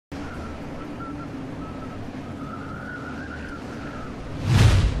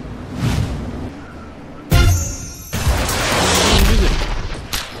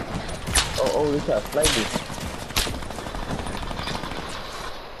shot, slightly.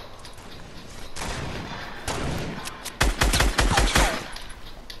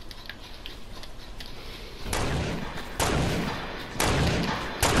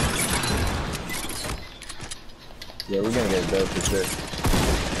 Yeah, we're gonna get a dub for sure.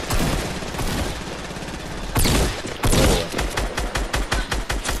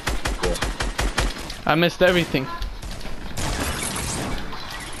 I missed everything.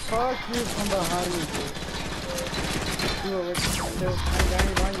 Fuck you from behind me, dude.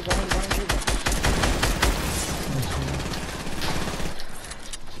 Behind you.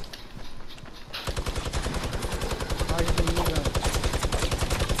 How you gonna move that?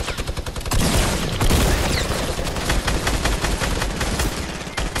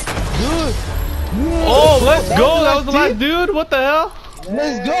 Oh, let's go! That was the last dude. What the hell?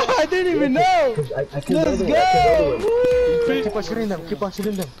 Let's go! I didn't even know! Let's go! Keep on shooting them, keep on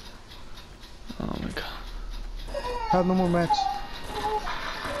shooting them. Oh my god. Have no more match.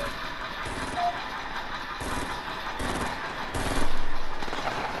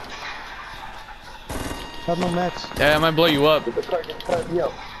 Have no match. Yeah, I might blow you up. Get the car,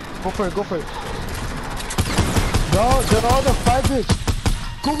 yo. Go for it, go for it. No, they're all the 5 bitch.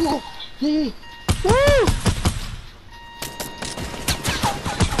 Go, go, go. Yeah. Woo!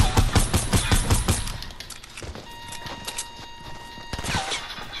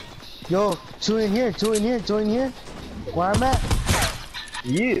 Yo, two in here. Where I'm at?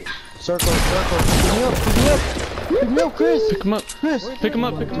 Yeah. Circle. Pick me up, Chris. Pick him up. Chris. Pick him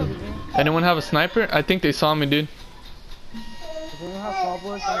up. Anyone have a sniper? I think they saw me, dude.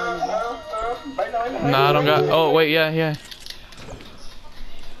 Nah, I don't got. Oh wait, yeah.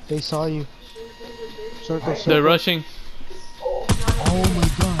 They saw you. Circle. They're rushing. Oh my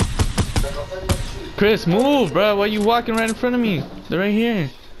god. Chris, move, bro. Why are you walking right in front of me? They're right here.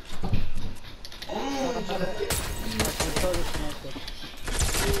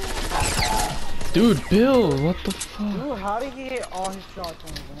 Dude, Bill, what the fuck? Dude, how did he hit all his shots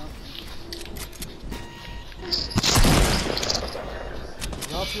on him?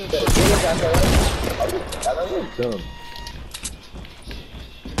 Dumb.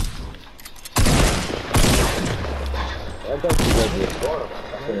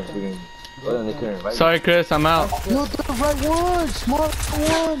 Sorry, Chris, I'm out. No, the right one! Smart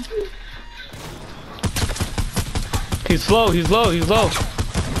one! He's low.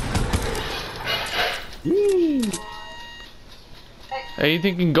 Hey, you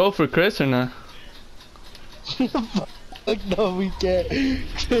think you can go for Chris or not? Fuck no, we can't.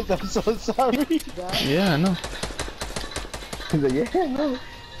 Chris, I'm so sorry. Yeah, I know. He's like, yeah, no.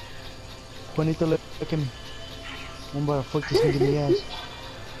 Bonito, look at me. I'm about to fuck this nigga in the ass.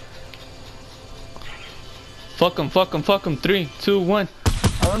 Fuck him. 3, 2, 1.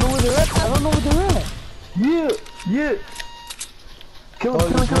 I don't know where they're at. Yeah. Kill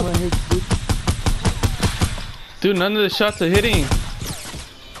him. Dude, none of the shots are hitting.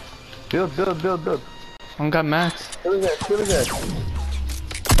 Build. I don't got max. Kill his ass.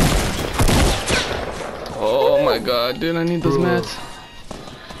 Oh my god, dude, I need those mats.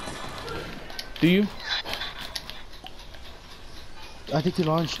 Do you? I think he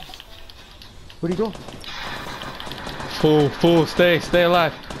launched. Where'd he go? Fool, stay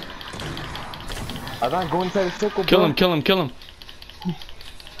alive. I gotta go inside the circle, Kill bro. him.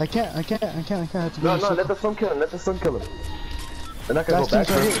 I can't. I have to go. No, let the sun kill him. They're not gonna go back.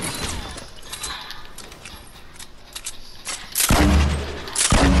 Right here.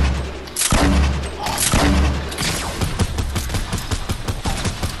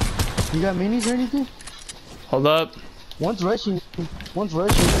 You got minis or anything? Hold up. One's rushing.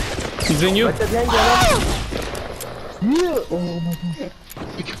 He's in you. Right there behind you. Yeah! Oh my god.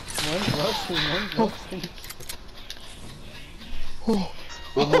 One's rushing. Oh.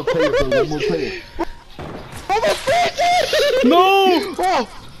 One more player, bro. One more player. No! Oh!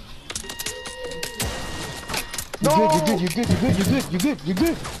 You're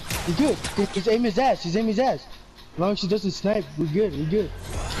good. Just aim his ass. As long as she doesn't snipe, we're good.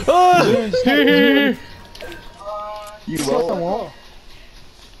 Oh! You Shut the roll. wall.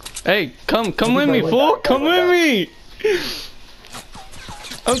 Hey, come with me, fool. Come with me.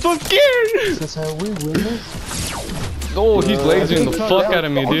 I'm so scared. That's how we win this. Oh, he's lasering the fuck out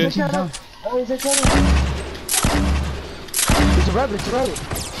of me, dude. Oh, is that It's a rabbit.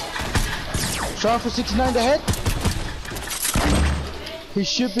 Shot for 69 the head. He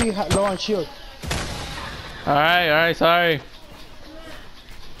should be low on shield. Alright, sorry.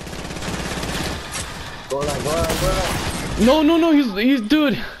 Go on. No, he's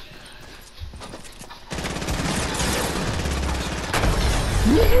dude.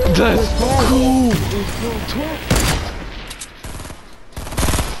 That's cool.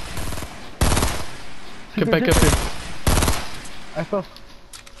 Get back up here. I fell.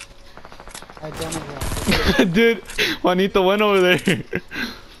 I damaged him. Dude, Juanito went over there.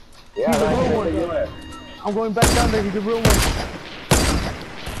 Yeah, He's a right, real right, one. right. I'm going back down there. He's a real one.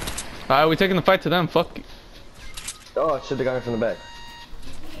 Alright, we taking the fight to them. Fuck. Oh shit, the guy from the back.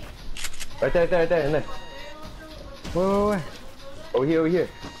 Right there, right there, and then. Wait. Over here.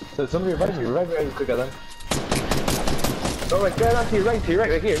 So somebody revive me, revive me quick, Alan. Oh, right there, to your right,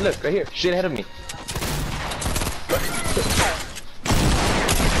 right here, look, right here, shit ahead of me.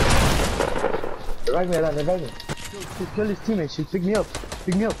 Revive me, Alan, revive me. Kill his teammates. She pick me up.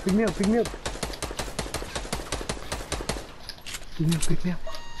 Pick me up. Pick me up. Pick me up. Pick me up.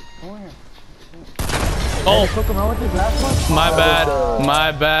 Oh, Took him out with his last one.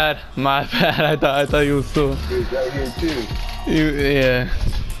 my bad. I thought you was still. He's right here too. Yeah.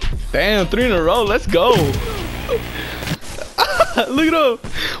 Damn, 3 in a row. Let's go. Look at him.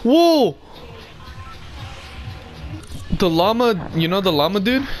 Whoa. The llama, you know the llama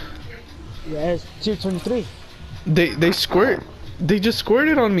dude? Yeah, it's tier 23. They squirt. They just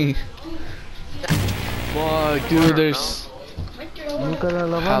squirted on me. Fuck, dude. There's Nunca la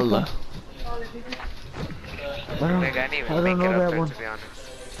lavamos. hella. I don't Like, I didn't I even don't make know it up that there, one. to be honest.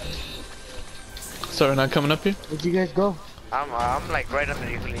 So we're not coming up here? Where'd you guys go? I'm like right under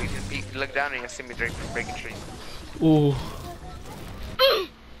you. You can look down and you see me breaking trees. Ooh.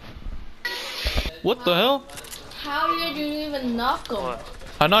 What the hell? How did you even knock him? What?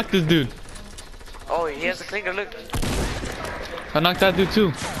 I knocked this dude. Oh, he has a clinger, look. I knocked that dude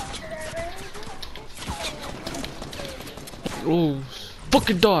too. Oh,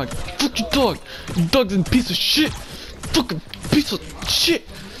 fucking dog. Fucking dog. You dog's a piece of shit. Fucking piece of shit.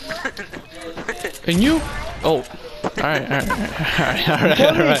 And you? Oh. Alright.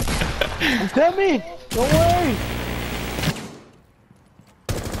 Tell me! Don't worry!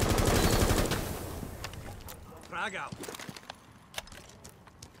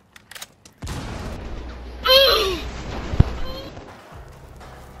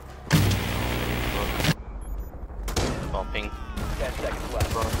 Bumping. 10 seconds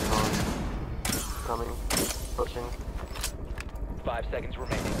left. Coming. Pushing. 5 seconds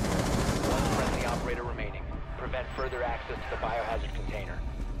remaining. One friendly operator remaining. Prevent further access to the biohazard container.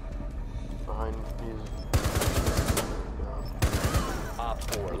 Behind these. Op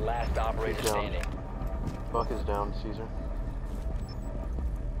 4, last operator He's down. standing. Buck is down, Caesar.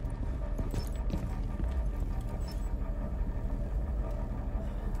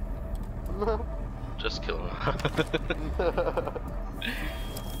 Just kill him.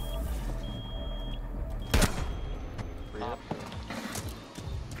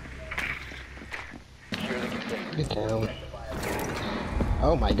 Secure the container. Get down.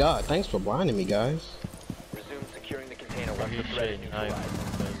 Oh my god, thanks for blinding me, guys. Resume securing the container once the You threat is should knife.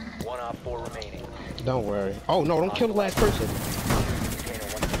 neutralized. One Op 4 remaining. Don't worry. Oh no, don't kill the last person. Container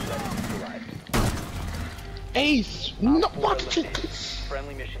once the threat is neutralized. Ace! No, Op 4 what did you... eliminated.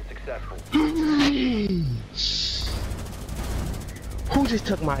 Friendly mission successful. Who just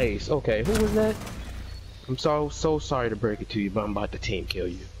took my ace? Okay, who was that? I'm so sorry to break it to you, but I'm about to team kill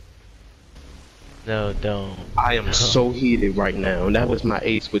you. No, don't. I am so heated right now, and that was my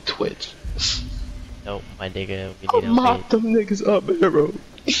ace with Twitch. Nope, my nigga. We I need mopped them niggas up, hero.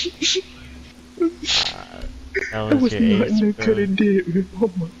 That There was was your nothing ace, they bro. could have did.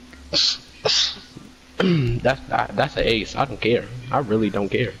 Oh my. That's an ace. I don't care. I really don't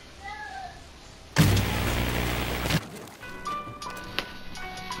care.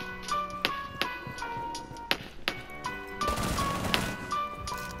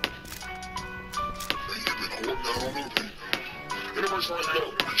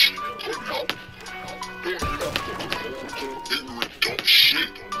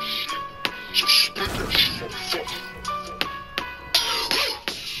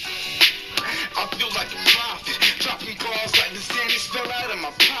 I feel like a prophet, dropping balls like the Stannis fell out of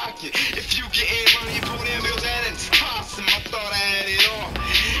my pocket. If you getting money, pull them bills out and just toss them. I thought I had it all,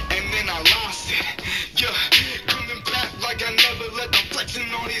 and then I lost it. Yeah, coming back like I never let them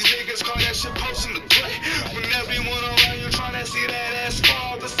flexing on these niggas. Call that shit posting the play. When everyone around you trying to see that ass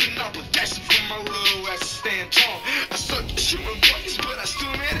fall, that's an obligation for my little ass to stand tall. I suck at shooting buckets, but I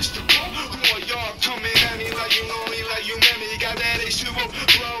still managed to ball. Who are y'all coming at me like you know me, like you met me? Got that H2O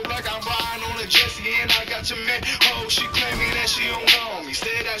blow like I'm riding on a Jesse, and I got your man. Oh, she claiming that she don't know me,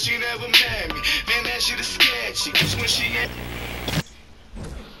 said that she never met me. Man, that shit is sketchy, cause when she ain't.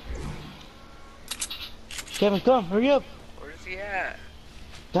 Kevin, come, hurry up. Where's he at?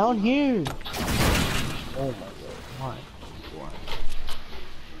 Down here.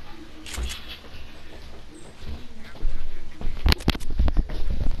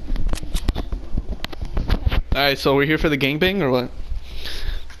 Alright, so we're here for the gangbang or what?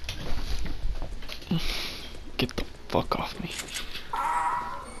 Get the fuck off me.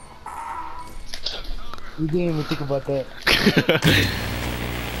 You didn't even think about that.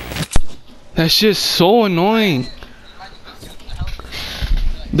 That shit's so annoying.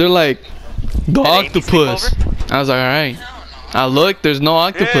 They're like, the octopus. I was like, alright. I looked, there's no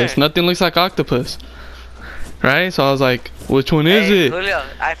octopus. Nothing looks like octopus. Right? So I was like, which one is it? Julio,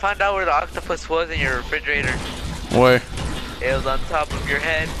 I found out where the octopus was in your refrigerator. Where? It was on top of your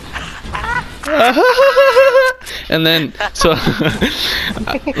head. And then, so,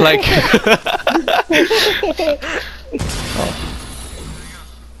 like,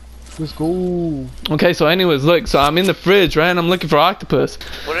 Let's go. okay, so anyways, look, so I'm in the fridge, right, and I'm looking for octopus.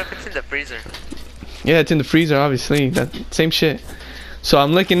 What if it's in the freezer? Yeah, it's in the freezer, obviously, that same shit. So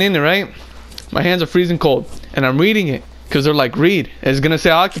I'm looking in it, right? My hands are freezing cold, and I'm reading it, because they're like, read, it's gonna say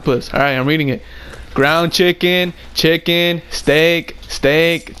octopus. Alright, I'm reading it. Ground chicken, chicken, steak,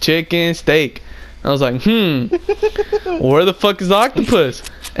 steak, chicken, steak. I was like, where the fuck is the octopus?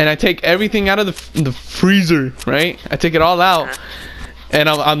 And I take everything out of the freezer, right? I take it all out. And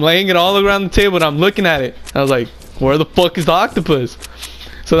I'm laying it all around the table and I'm looking at it. I was like, where the fuck is the octopus?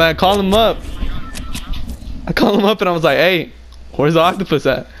 So then I call him up. I call him up and I was like, hey, where's the octopus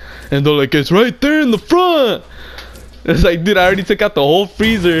at? And they're like, it's right there in the front. It's like, dude, I already took out the whole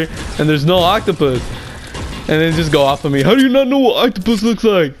freezer and there's no octopus. And then just go off of me. How do you not know what octopus looks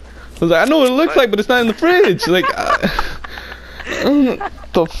like? I was like, I know what it looks like, but it's not in the fridge. Like,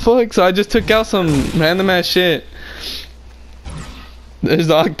 the fuck? So I just took out some random ass shit. There's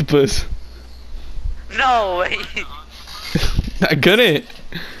the octopus. No way. I couldn't.